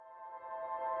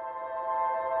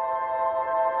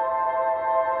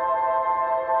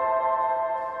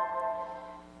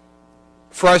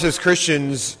For us as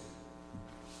Christians,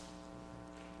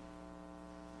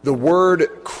 the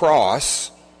word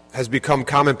cross has become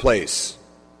commonplace.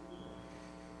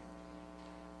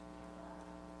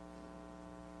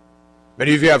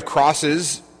 Many of you have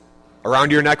crosses around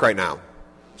your neck right now.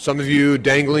 Some of you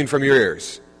dangling from your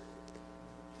ears.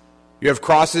 You have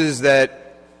crosses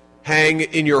that hang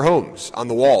in your homes, on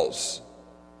the walls.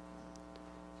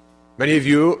 Many of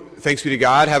you, thanks be to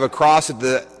God, have a cross at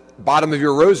the bottom of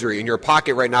your rosary in your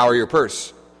pocket right now or your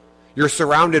purse. You're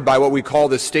surrounded by what we call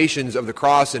the stations of the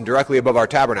cross, and directly above our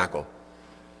tabernacle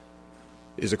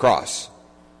is a cross.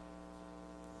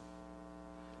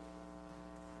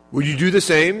 Would you do the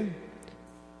same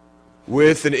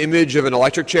with an image of an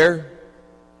electric chair,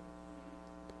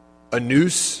 a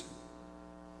noose,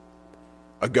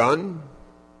 a gun?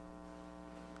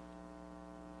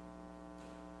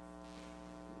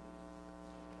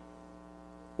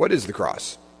 What is the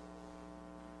cross?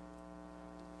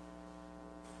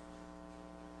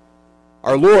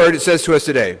 Our Lord says to us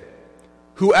today,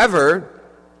 whoever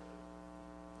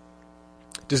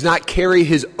does not carry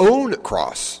his own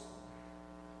cross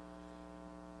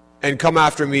and come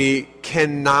after me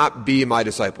cannot be my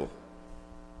disciple.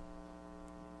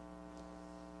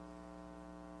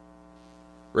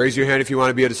 Raise your hand if you want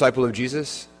to be a disciple of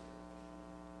Jesus.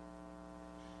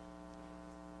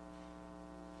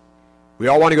 We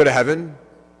all want to go to heaven.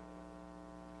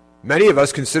 Many of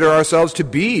us consider ourselves to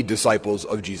be disciples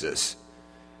of Jesus.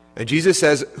 And Jesus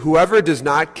says, whoever does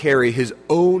not carry his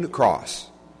own cross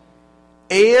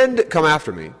and come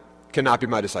after me cannot be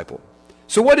my disciple.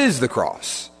 So what is the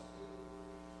cross?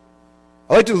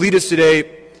 I'd like to lead us today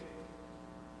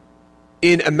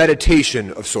in a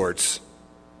meditation of sorts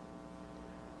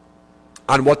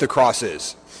on what the cross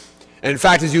is. And in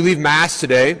fact, as you leave Mass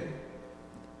today,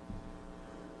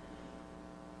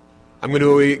 I'm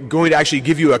going to actually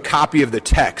give you a copy of the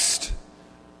text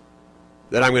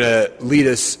that I'm going to lead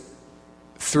us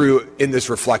through in this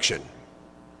reflection.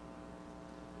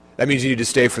 That means you need to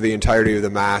stay for the entirety of the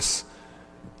Mass.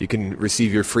 You can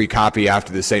receive your free copy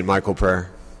after the St. Michael prayer.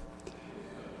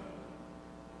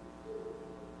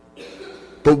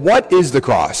 But what is the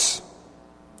cross?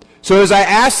 So as I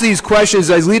ask these questions,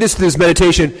 as I lead us through this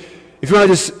meditation, if you want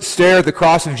to just stare at the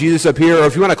cross of Jesus up here, or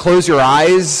if you want to close your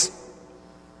eyes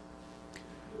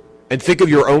and think of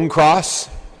your own cross.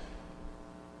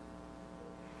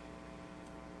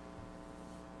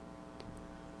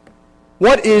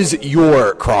 What is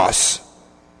your cross?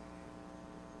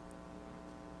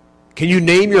 Can you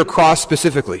name your cross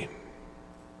specifically?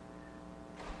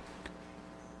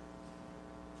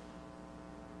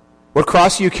 What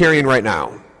cross are you carrying right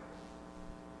now?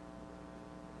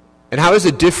 And how is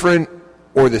it different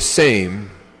or the same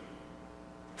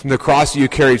from the cross that you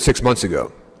carried 6 months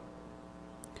ago?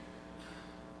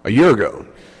 A year ago?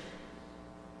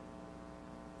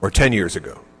 Or 10 years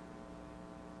ago?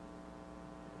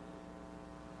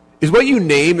 Is what you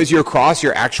name as your cross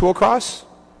your actual cross?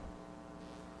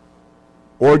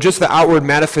 Or just the outward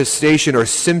manifestation or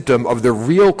symptom of the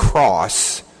real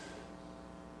cross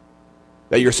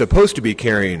that you're supposed to be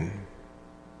carrying?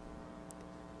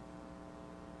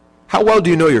 How well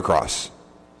do you know your cross?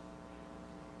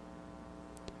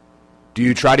 Do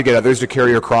you try to get others to carry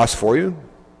your cross for you?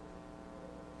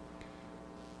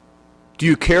 Do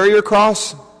you carry your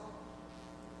cross?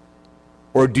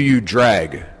 Or do you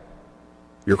drag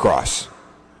your cross?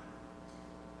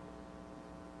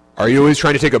 Are you always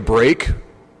trying to take a break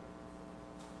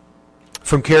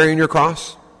from carrying your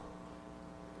cross?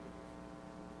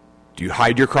 Do you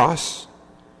hide your cross?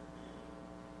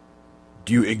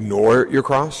 Do you ignore your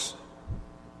cross?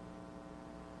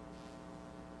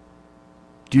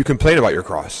 Do you complain about your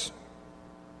cross?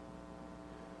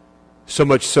 So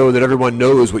much so that everyone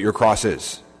knows what your cross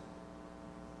is.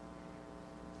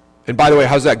 And by the way,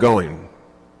 how's that going?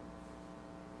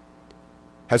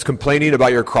 Has complaining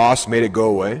about your cross made it go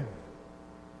away?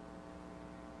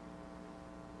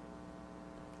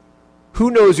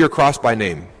 Who knows your cross by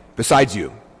name besides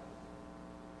you?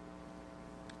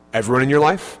 Everyone in your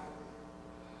life?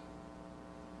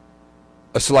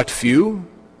 A select few?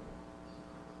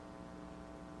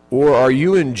 Or are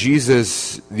you and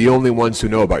Jesus the only ones who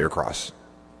know about your cross?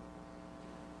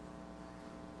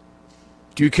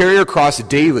 Do you carry your cross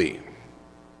daily?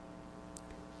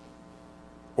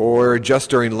 Or just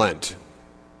during Lent?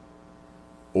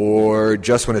 Or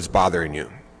just when it's bothering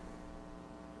you?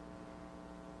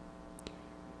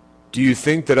 Do you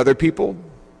think that other people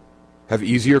have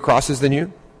easier crosses than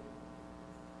you?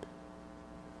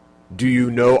 Do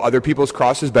you know other people's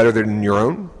crosses better than your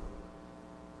own?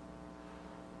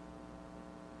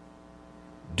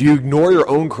 Do you ignore your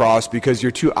own cross because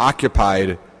you're too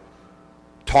occupied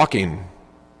talking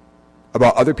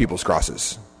about other people's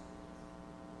crosses?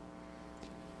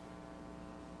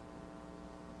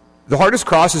 The hardest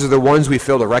crosses are the ones we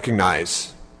fail to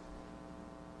recognize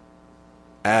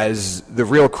as the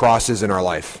real crosses in our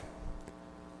life,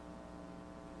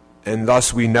 and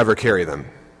thus we never carry them.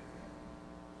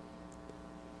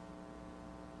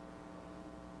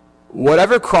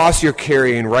 Whatever cross you're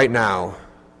carrying right now,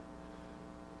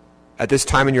 at this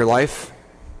time in your life,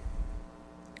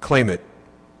 claim it.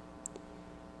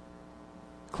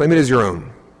 Claim it as your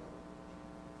own.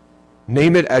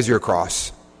 Name it as your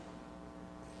cross.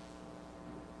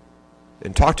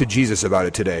 And talk to Jesus about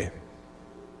it today.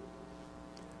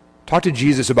 Talk to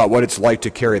Jesus about what it's like to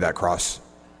carry that cross.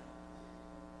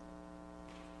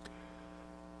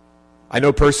 I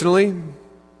know personally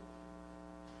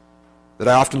that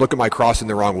I often look at my cross in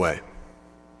the wrong way.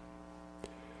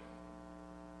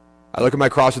 I look at my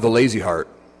cross with a lazy heart,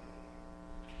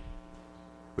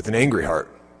 with an angry heart,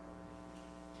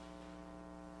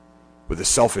 with a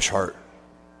selfish heart,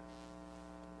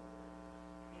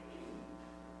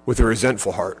 with a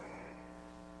resentful heart,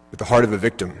 with the heart of a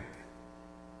victim.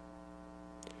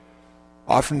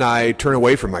 Often I turn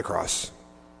away from my cross.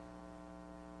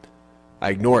 I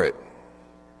ignore it.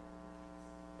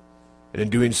 And in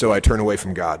doing so, I turn away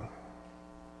from God.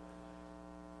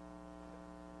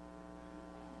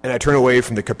 And I turn away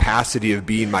from the capacity of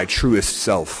being my truest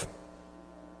self.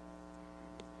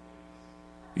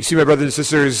 You see, my brothers and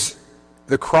sisters,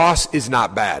 the cross is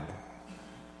not bad.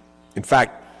 In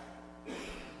fact,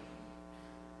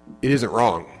 it isn't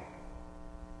wrong.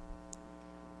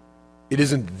 It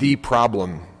isn't the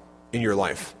problem in your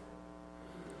life.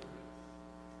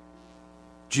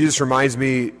 Jesus reminds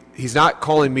me, he's not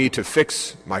calling me to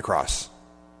fix my cross,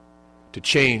 to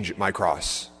change my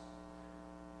cross,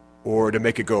 or to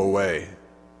make it go away,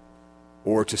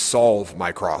 or to solve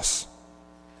my cross.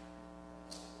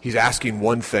 He's asking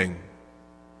one thing.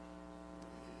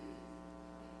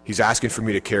 He's asking for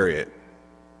me to carry it.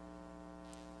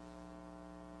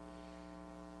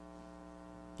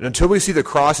 And until we see the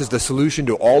cross as the solution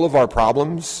to all of our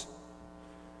problems,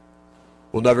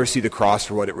 we'll never see the cross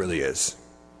for what it really is.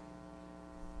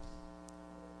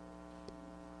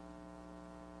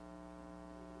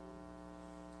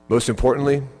 Most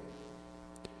importantly,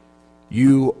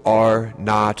 you are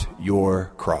not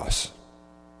your cross.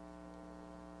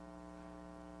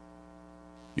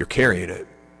 You're carrying it.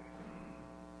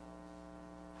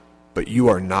 But you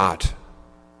are not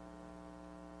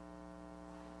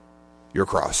your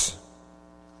cross.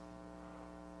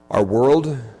 Our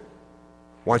world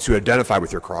wants you to identify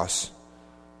with your cross.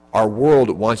 Our world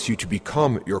wants you to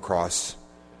become your cross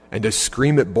and to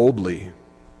scream it boldly.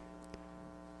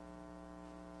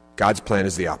 God's plan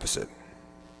is the opposite.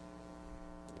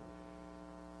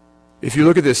 If you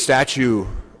look at this statue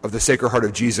of the Sacred Heart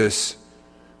of Jesus,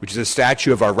 which is a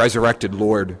statue of our resurrected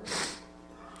Lord,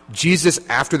 Jesus,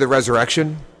 after the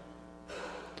resurrection,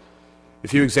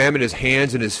 if you examine his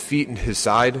hands and his feet and his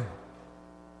side,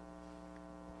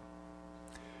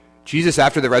 Jesus,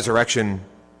 after the resurrection,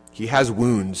 he has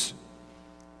wounds.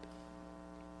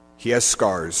 He has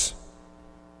scars.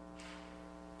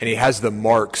 And he has the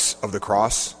marks of the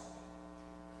cross.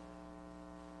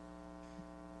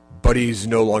 But he's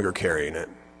no longer carrying it.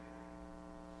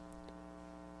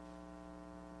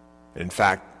 In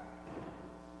fact,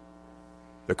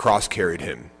 the cross carried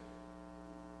him.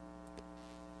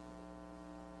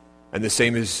 And the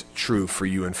same is true for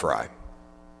you and for I.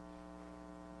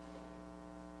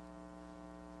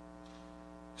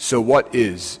 So what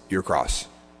is your cross?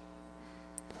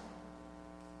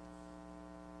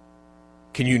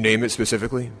 Can you name it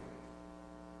specifically?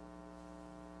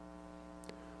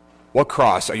 What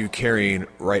cross are you carrying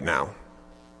right now?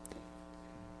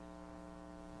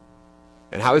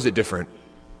 And how is it different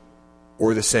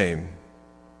or the same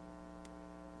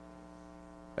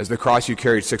as the cross you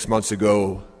carried 6 months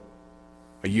ago,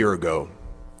 a year ago,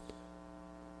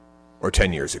 or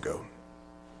 10 years ago?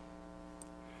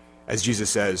 As Jesus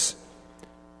says,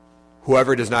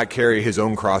 whoever does not carry his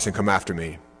own cross and come after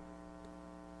me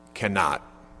cannot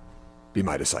be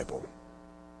my disciple.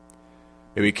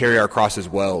 May we carry our crosses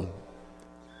well.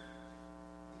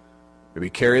 May we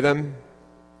carry them,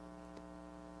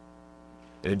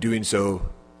 and in doing so,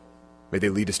 may they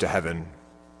lead us to heaven.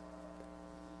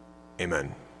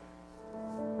 Amen.